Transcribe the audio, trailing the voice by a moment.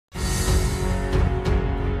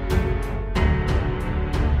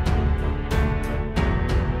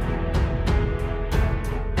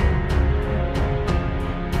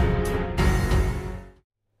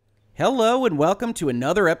Hello and welcome to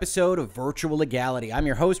another episode of Virtual Legality. I'm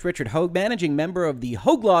your host, Richard Hogue, managing member of the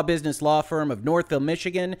Hogue Law business law firm of Northville,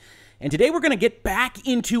 Michigan. And today we're going to get back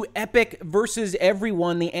into Epic versus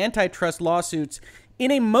everyone, the antitrust lawsuits, in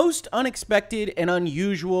a most unexpected and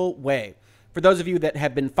unusual way. For those of you that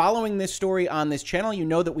have been following this story on this channel, you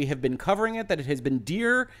know that we have been covering it, that it has been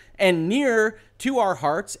dear and near to our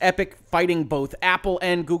hearts, Epic fighting both Apple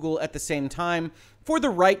and Google at the same time for the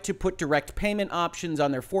right to put direct payment options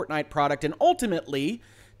on their Fortnite product and ultimately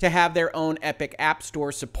to have their own Epic App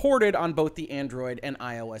Store supported on both the Android and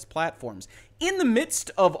iOS platforms. In the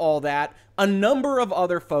midst of all that, a number of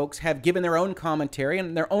other folks have given their own commentary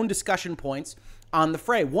and their own discussion points on the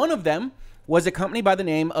fray. One of them was a company by the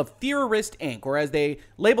name of Theorists, Inc., or as they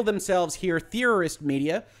label themselves here, Theorist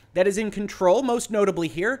Media, that is in control, most notably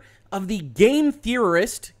here, of the Game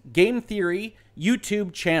Theory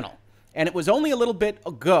YouTube channel. And it was only a little bit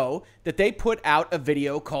ago that they put out a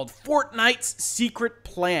video called Fortnite's Secret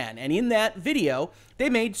Plan. And in that video, they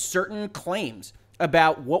made certain claims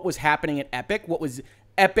about what was happening at Epic, what was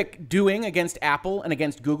Epic doing against Apple and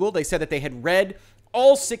against Google. They said that they had read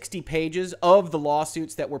all 60 pages of the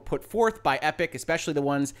lawsuits that were put forth by Epic, especially the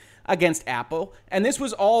ones against Apple. And this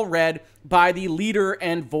was all read by the leader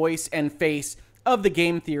and voice and face of the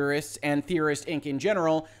Game Theorists and Theorist Inc. in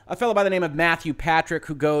general, a fellow by the name of Matthew Patrick,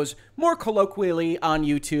 who goes more colloquially on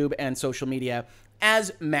YouTube and social media as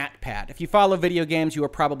MatPat. If you follow video games, you are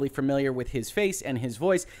probably familiar with his face and his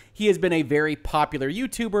voice. He has been a very popular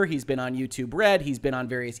YouTuber. He's been on YouTube Red. He's been on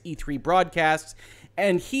various E3 broadcasts,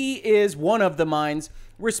 and he is one of the minds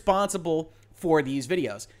responsible for these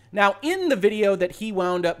videos. Now, in the video that he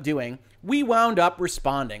wound up doing, we wound up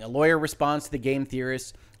responding. A lawyer responds to the Game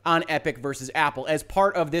Theorists on Epic versus Apple as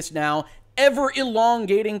part of this now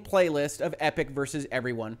ever-elongating playlist of Epic versus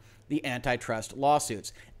everyone, the antitrust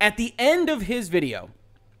lawsuits. At the end of his video,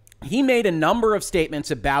 he made a number of statements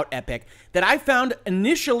about Epic that I found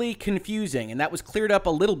initially confusing, and that was cleared up a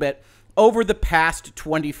little bit over the past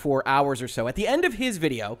 24 hours or so. At the end of his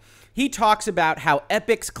video, he talks about how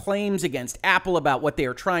Epic's claims against Apple about what they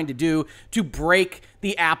are trying to do to break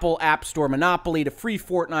the Apple App Store monopoly, to free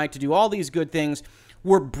Fortnite, to do all these good things,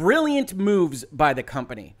 were brilliant moves by the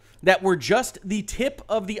company that were just the tip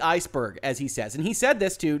of the iceberg, as he says. And he said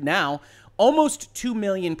this to now almost 2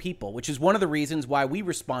 million people, which is one of the reasons why we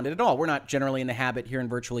responded at all. We're not generally in the habit here in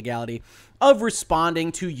Virtual Legality of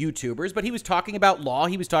responding to YouTubers, but he was talking about law.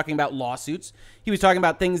 He was talking about lawsuits. He was talking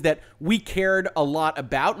about things that we cared a lot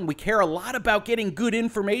about, and we care a lot about getting good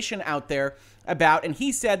information out there about, and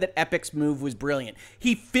he said that Epic's move was brilliant.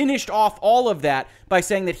 He finished off all of that by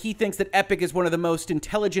saying that he thinks that Epic is one of the most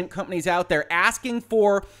intelligent companies out there, asking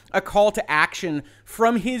for a call to action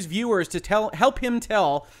from his viewers to help him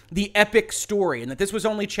tell the Epic story, and that this was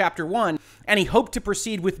only chapter 1, and he hoped to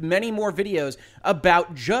proceed with many more videos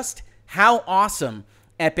about just how awesome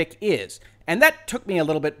Epic is. And that took me a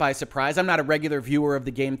little bit by surprise. I'm not a regular viewer of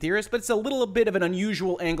the Game Theorist, but it's a little bit of an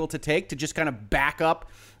unusual angle to take to just kind of back up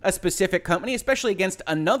a specific company, especially against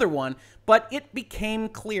another one. But it became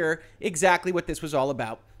clear exactly what this was all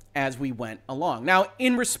about as we went along. Now,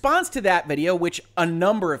 in response to that video, which a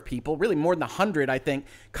number of people, really more than 100, I think,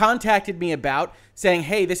 contacted me about, saying,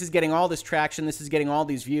 hey, this is getting all this traction, this is getting all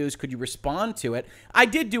these views, could you respond to it? I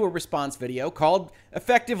did do a response video called,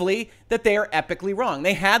 effectively, that they are epically wrong.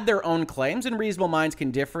 They had their own claims, and reasonable minds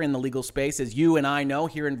can differ in the legal space, as you and I know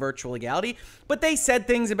here in Virtual Legality, but they said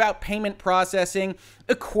things about payment processing,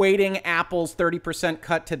 equating Apple's 30%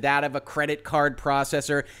 cut to that of a credit card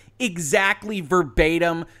processor, exactly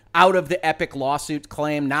verbatim out of the Epic lawsuit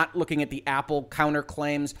claim, not looking at the Apple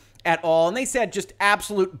counterclaims at all. And they said just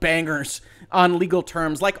absolute bangers on legal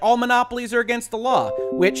terms, like all monopolies are against the law,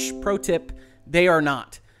 which, pro tip, they are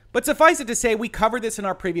not. But suffice it to say, we covered this in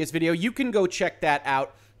our previous video. You can go check that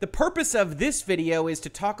out. The purpose of this video is to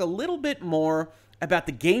talk a little bit more about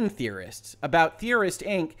the Game Theorists, about Theorist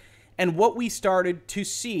Inc., and what we started to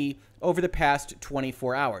see over the past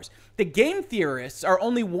 24 hours. The Game Theorists are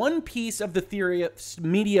only one piece of the Theorist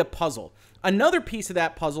media puzzle. Another piece of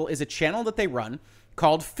that puzzle is a channel that they run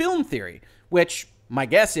called Film Theory, which my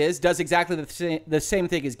guess is does exactly the same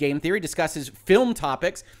thing as Game Theory, discusses film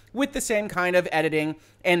topics with the same kind of editing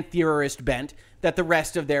and theorist bent that the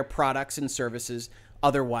rest of their products and services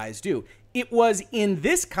otherwise do. It was in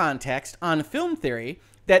this context on Film Theory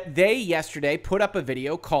that they yesterday put up a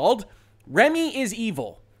video called Remy is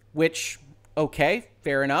Evil, which, okay,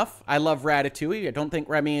 fair enough. I love Ratatouille. I don't think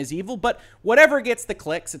Remy is evil, but whatever gets the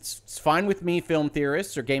clicks, it's fine with me, film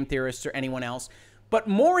theorists or game theorists or anyone else. But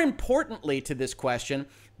more importantly to this question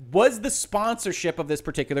was the sponsorship of this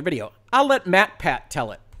particular video. I'll let MatPat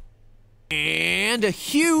tell it. And a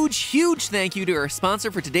huge thank you to our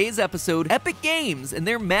sponsor for today's episode, Epic Games, and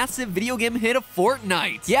their massive video game hit of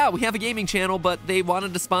Fortnite. Yeah, we have a gaming channel, but they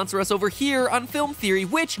wanted to sponsor us over here on Film Theory,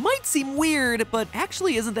 which might seem weird, but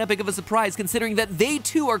actually isn't that big of a surprise considering that they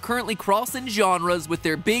too are currently crossing genres with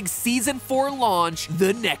their big Season 4 launch,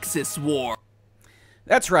 The Nexus War.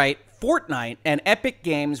 That's right. Fortnite and Epic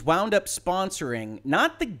Games wound up sponsoring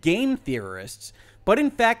not the game theorists, but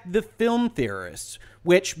in fact the film theorists,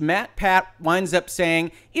 which MatPat winds up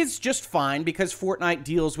saying is just fine because Fortnite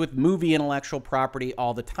deals with movie intellectual property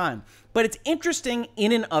all the time. But it's interesting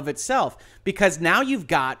in and of itself because now you've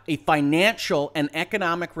got a financial and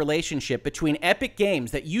economic relationship between Epic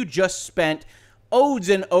Games that you just spent odes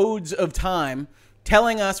and odes of time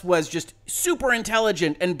telling us was just super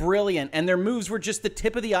intelligent and brilliant, and their moves were just the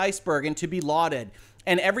tip of the iceberg and to be lauded,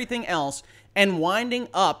 and everything else, and winding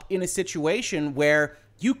up in a situation where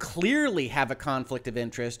you clearly have a conflict of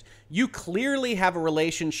interest, you clearly have a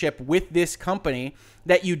relationship with this company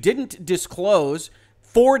that you didn't disclose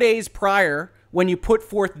 4 days prior when you put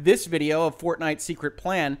forth this video of Fortnite's secret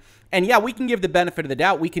plan. And yeah, we can give the benefit of the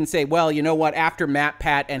doubt. We can say, well, you know what, after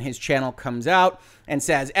MatPat and his channel comes out and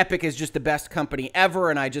says Epic is just the best company ever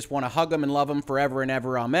and I just want to hug them and love them forever and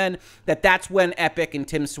ever, amen, that's when Epic and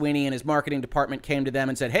Tim Sweeney and his marketing department came to them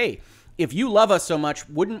and said, hey, if you love us so much,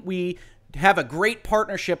 wouldn't we have a great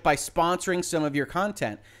partnership by sponsoring some of your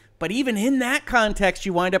content? But even in that context,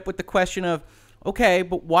 you wind up with the question of, okay,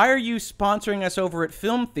 but why are you sponsoring us over at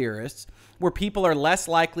Film Theorists, where people are less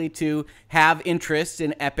likely to have interests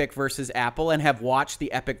in Epic versus Apple and have watched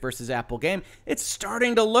the Epic versus Apple game? It's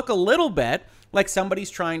starting to look a little bit like somebody's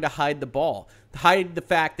trying to hide the ball, hide the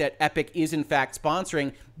fact that Epic is in fact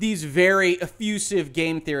sponsoring these very effusive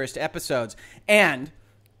game theorist episodes. And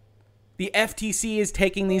the FTC is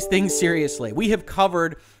taking these things seriously. We have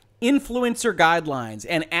covered influencer guidelines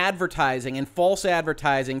and advertising and false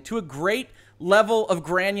advertising to a great level of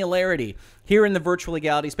granularity here in the virtual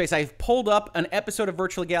legality space. I've pulled up an episode of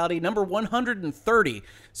Virtual Legality number 130,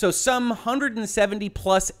 so some 170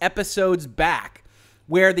 plus episodes back,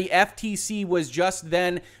 where the FTC was just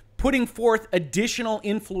then putting forth additional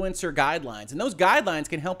influencer guidelines. And those guidelines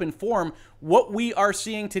can help inform what we are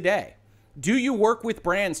seeing today. Do you work with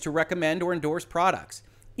brands to recommend or endorse products?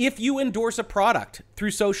 If you endorse a product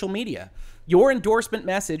through social media, your endorsement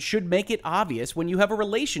message should make it obvious when you have a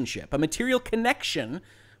relationship, a material connection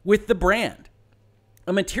with the brand.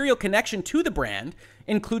 A material connection to the brand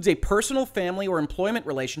includes a personal, family, or employment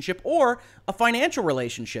relationship or a financial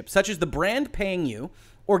relationship, such as the brand paying you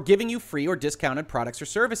or giving you free or discounted products or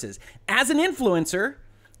services. As an influencer,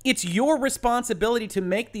 it's your responsibility to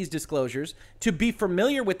make these disclosures, to be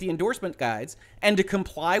familiar with the endorsement guides, and to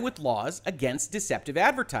comply with laws against deceptive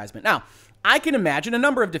advertisement. Now, I can imagine a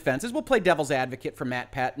number of defenses. We'll play devil's advocate for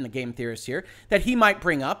MatPat and the game theorists here that he might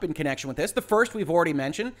bring up in connection with this. The first we've already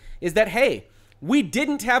mentioned is that, hey, we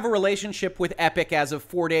didn't have a relationship with Epic as of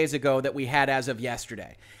 4 days ago that we had as of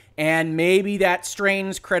yesterday. And maybe that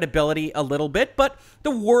strains credibility a little bit, but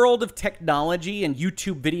the world of technology and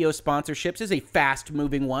YouTube video sponsorships is a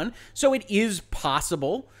fast-moving one, so it is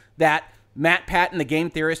possible that MatPat and the game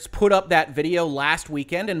theorists put up that video last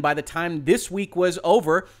weekend, and by the time this week was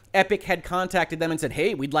over, Epic had contacted them and said,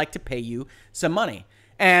 hey, we'd like to pay you some money.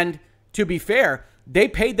 And to be fair, they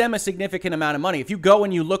paid them a significant amount of money. If you go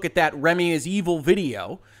and you look at that Remy is Evil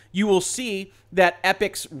video, you will see that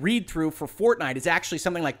Epic's read-through for Fortnite is actually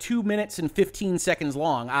something like 2 minutes and 15 seconds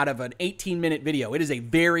long out of an 18-minute video. It is a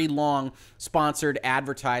very long sponsored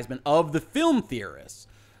advertisement of the film theorists.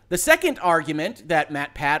 The second argument that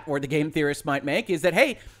MatPat or the game theorists might make is that,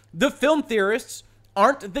 hey, the film theorists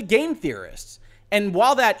aren't the game theorists. And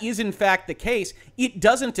while that is in fact the case, it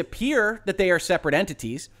doesn't appear that they are separate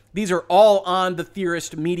entities. These are all on the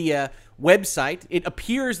Theorist Media website. It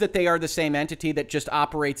appears that they are the same entity that just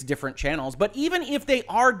operates different channels. But even if they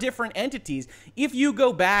are different entities, if you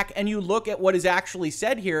go back and you look at what is actually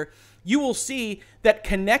said here, you will see that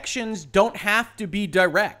connections don't have to be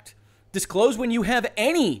direct. Disclose when you have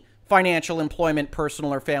any financial, employment,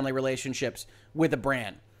 personal, or family relationships with a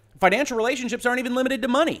brand. Financial relationships aren't even limited to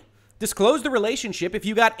money. Disclose the relationship if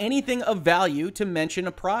you got anything of value to mention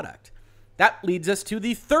a product. That leads us to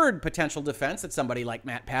the third potential defense that somebody like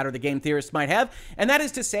MatPat or the game theorists might have, and that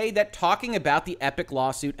is to say that talking about the Epic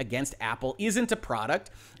lawsuit against Apple isn't a product,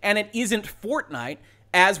 and it isn't Fortnite,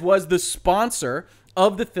 as was the sponsor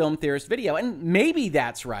of the film theorist video. And maybe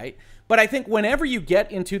that's right, but I think whenever you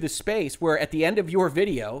get into the space where at the end of your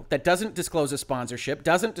video that doesn't disclose a sponsorship,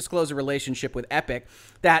 doesn't disclose a relationship with Epic,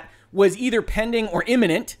 that was either pending or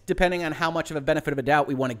imminent, depending on how much of a benefit of a doubt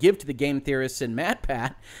we want to give to the game theorists and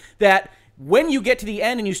MatPat, that when you get to the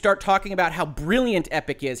end and you start talking about how brilliant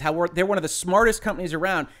Epic is, how they're one of the smartest companies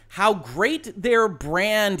around, how great their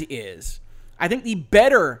brand is, I think the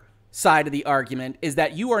better side of the argument is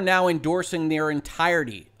that you are now endorsing their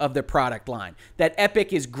entirety of the product line. That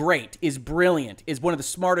Epic is great, is brilliant, is one of the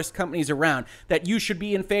smartest companies around, that you should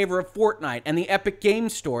be in favor of Fortnite and the Epic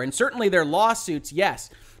Games Store, and certainly their lawsuits, yes.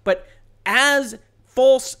 But as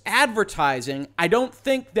false advertising, I don't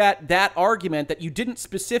think that that argument that you didn't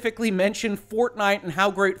specifically mention Fortnite and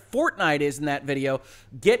how great Fortnite is in that video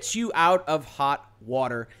gets you out of hot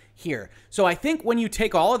water here. So I think when you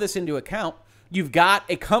take all of this into account, you've got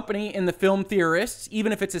a company in the film Theorists,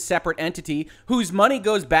 even if it's a separate entity, whose money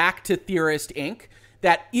goes back to Theorist Inc.,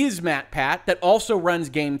 that is MatPat, that also runs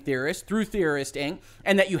Game Theorists through Theorist Inc.,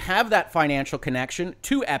 and that you have that financial connection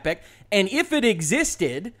to Epic. And if it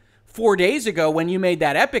existed 4 days ago when you made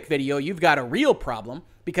that Epic video, you've got a real problem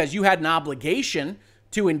because you had an obligation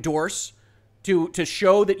to endorse, to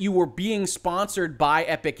show that you were being sponsored by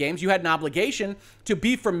Epic Games. You had an obligation to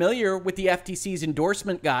be familiar with the FTC's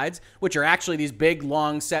endorsement guides, which are actually these big,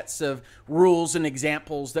 long sets of rules and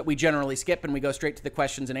examples that we generally skip and we go straight to the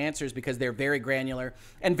questions and answers because they're very granular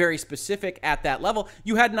and very specific at that level.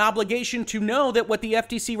 You had an obligation to know that what the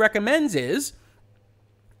FTC recommends is,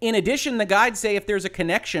 in addition, the guides say if there's a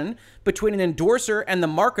connection between an endorser and the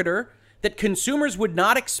marketer that consumers would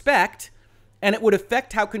not expect, and it would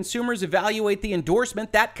affect how consumers evaluate the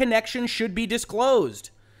endorsement, that connection should be disclosed.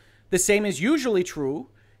 The same is usually true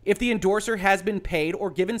if the endorser has been paid or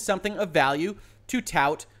given something of value to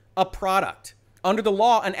tout a product. Under the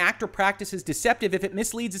law, an act or practice is deceptive if it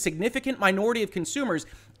misleads a significant minority of consumers.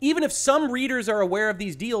 Even if some readers are aware of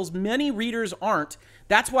these deals, many readers aren't.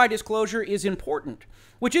 That's why disclosure is important.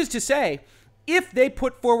 Which is to say, if they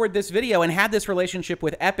put forward this video and had this relationship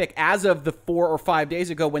with Epic as of the 4 or 5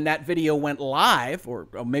 days ago when that video went live, or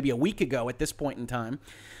maybe a week ago at this point in time,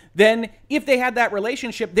 then if they had that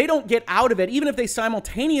relationship, they don't get out of it, even if they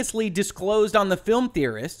simultaneously disclosed on the film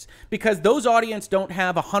Theorists, because those audience don't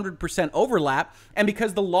have 100% overlap, and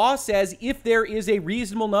because the law says if there is a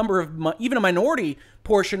reasonable number of, even a minority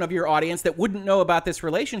portion of your audience that wouldn't know about this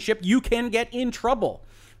relationship, you can get in trouble.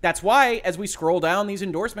 That's why, as we scroll down these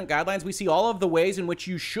endorsement guidelines, we see all of the ways in which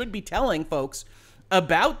you should be telling folks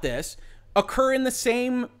about this occur in the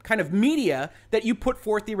same kind of media that you put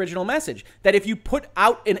forth the original message. That if you put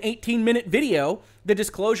out an 18-minute video, the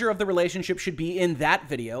disclosure of the relationship should be in that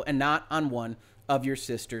video and not on one of your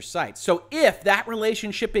sister sites. So if that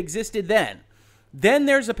relationship existed then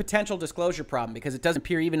there's a potential disclosure problem because it doesn't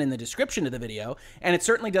appear even in the description of the video, and it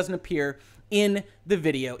certainly doesn't appear in the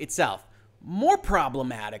video itself. More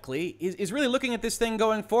problematically is really looking at this thing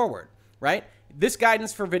going forward, right? This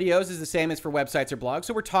guidance for videos is the same as for websites or blogs,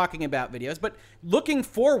 so we're talking about videos. But looking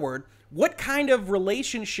forward, what kind of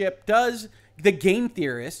relationship does the Game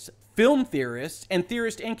Theorists, Film Theorists, and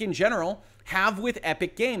Theorist Inc. in general have with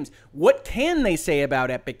Epic Games? What can they say about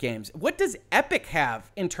Epic Games? What does Epic have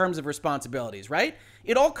in terms of responsibilities, right?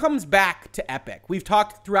 It all comes back to Epic. We've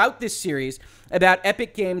talked throughout this series about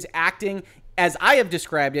Epic Games acting, as I have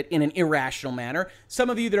described it, in an irrational manner. Some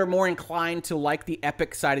of you that are more inclined to like the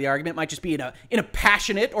Epic side of the argument might just be in a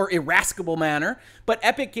passionate or irascible manner. But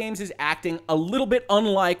Epic Games is acting a little bit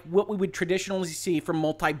unlike what we would traditionally see from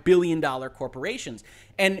multi-billion-dollar corporations.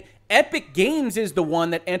 And Epic Games is the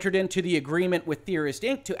one that entered into the agreement with Theorist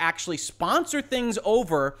Inc. to actually sponsor things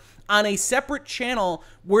over on a separate channel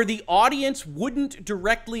where the audience wouldn't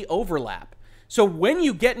directly overlap. So when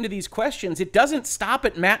you get into these questions, it doesn't stop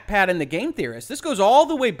at MatPat and the Game Theorists. This goes all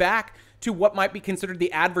the way back to what might be considered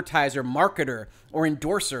the advertiser, marketer, or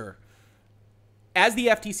endorser. As the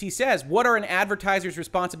FTC says, what are an advertiser's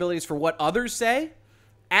responsibilities for what others say?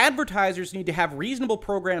 Advertisers need to have reasonable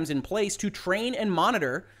programs in place to train and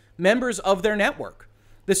monitor members of their network.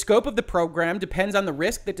 The scope of the program depends on the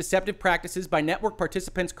risk that deceptive practices by network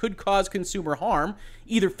participants could cause consumer harm,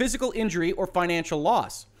 either physical injury or financial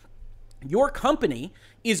loss. Your company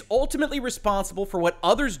is ultimately responsible for what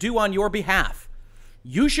others do on your behalf.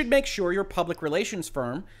 You should make sure your public relations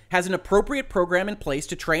firm has an appropriate program in place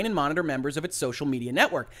to train and monitor members of its social media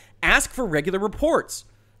network. Ask for regular reports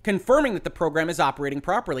confirming that the program is operating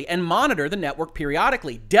properly, and monitor the network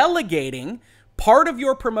periodically. Delegating part of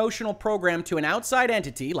your promotional program to an outside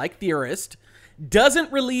entity like Theorist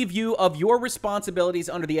doesn't relieve you of your responsibilities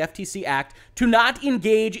under the FTC Act to not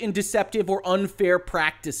engage in deceptive or unfair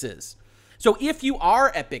practices. So if you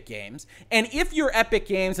are Epic Games, and if you're Epic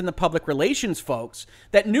Games and the public relations folks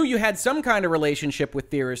that knew you had some kind of relationship with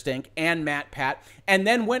Theorist Inc. and MatPat, and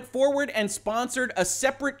then went forward and sponsored a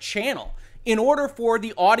separate channel in order for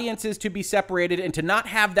the audiences to be separated and to not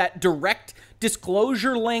have that direct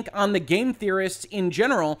disclosure link on the game theorists in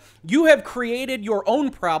general, you have created your own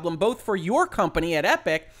problem, both for your company at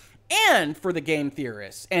Epic and for the game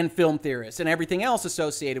theorists and film theorists and everything else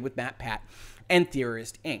associated with MatPat and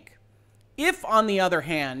Theorist Inc. If, on the other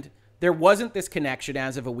hand, there wasn't this connection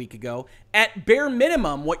as of a week ago, at bare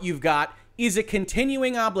minimum, what you've got is a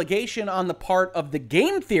continuing obligation on the part of the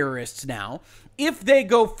game theorists now, if they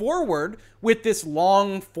go forward with this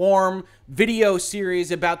long-form video series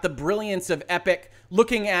about the brilliance of Epic,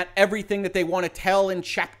 looking at everything that they want to tell in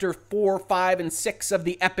chapter 4, 5, and 6 of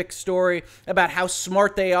the Epic story about how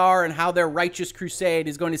smart they are and how their righteous crusade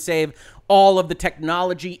is going to save all of the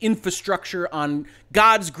technology infrastructure on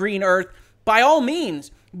God's green earth, by all means.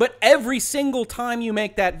 But every single time you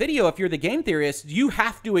make that video, if you're the game theorist, you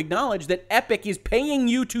have to acknowledge that Epic is paying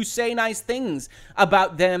you to say nice things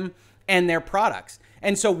about them and their products.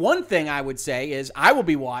 And so one thing I would say is I will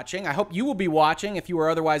be watching. I hope you will be watching if you are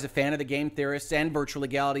otherwise a fan of the game theorists and virtual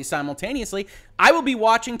legality simultaneously. I will be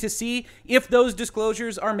watching to see if those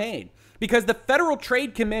disclosures are made. Because the Federal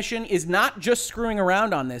Trade Commission is not just screwing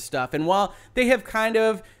around on this stuff. And while they have kind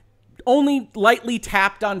of only lightly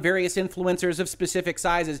tapped on various influencers of specific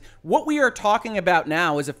sizes, what we are talking about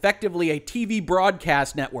now is effectively a TV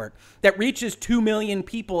broadcast network that reaches 2 million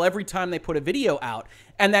people every time they put a video out,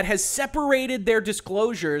 and that has separated their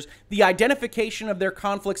disclosures, the identification of their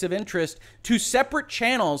conflicts of interest, to separate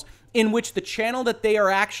channels in which the channel that they are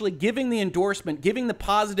actually giving the endorsement, giving the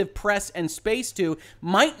positive press and space to,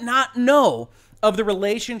 might not know of the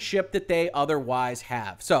relationship that they otherwise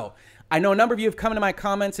have. So I know a number of you have come into my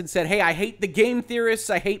comments and said, hey, I hate the game theorists,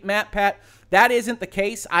 I hate MatPat. That isn't the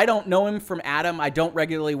case. I don't know him from Adam. I don't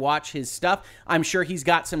regularly watch his stuff. I'm sure he's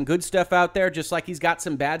got some good stuff out there, just like he's got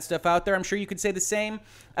some bad stuff out there. I'm sure you could say the same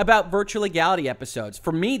about virtual legality episodes.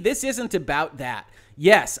 For me, this isn't about that.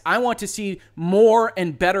 Yes, I want to see more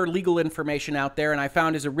and better legal information out there, and I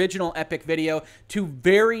found his original Epic video to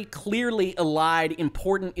very clearly elide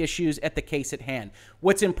important issues at the case at hand.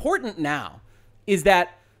 What's important now is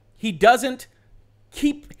that he doesn't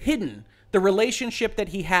keep hidden the relationship that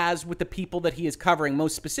he has with the people that he is covering,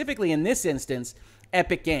 most specifically in this instance,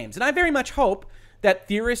 Epic Games. And I very much hope that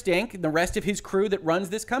Theorist Inc. and the rest of his crew that runs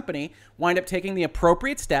this company wind up taking the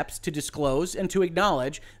appropriate steps to disclose and to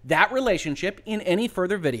acknowledge that relationship in any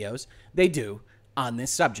further videos they do on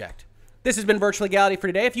this subject. This has been Virtual Legality for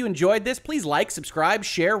today. If you enjoyed this, please like, subscribe,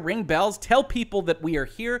 share, ring bells, tell people that we are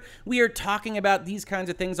here. We are talking about these kinds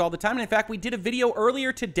of things all the time. And in fact, we did a video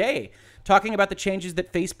earlier today talking about the changes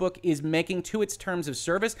that Facebook is making to its terms of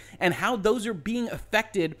service and how those are being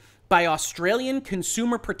affected by Australian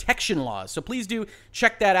consumer protection laws. So please do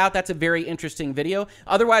check that out. That's a very interesting video.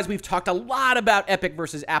 Otherwise, we've talked a lot about Epic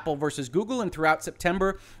versus Apple versus Google, and throughout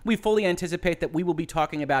September, we fully anticipate that we will be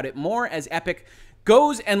talking about it more as Epic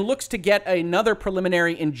goes and looks to get another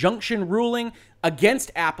preliminary injunction ruling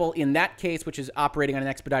against Apple in that case, which is operating on an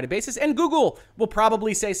expedited basis. And Google will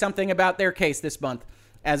probably say something about their case this month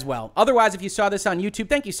as well. Otherwise, if you saw this on YouTube,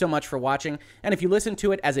 thank you so much for watching. And if you listen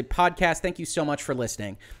to it as a podcast, thank you so much for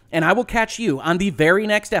listening. And I will catch you on the very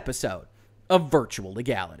next episode of Virtual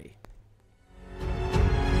Legality.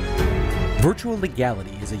 Virtual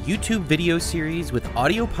Legality is a YouTube video series with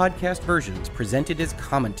audio podcast versions presented as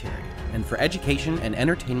commentary and for education and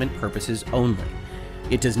entertainment purposes only.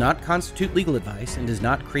 It does not constitute legal advice and does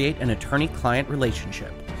not create an attorney-client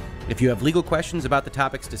relationship. If you have legal questions about the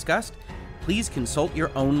topics discussed, please consult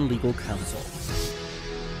your own legal counsel.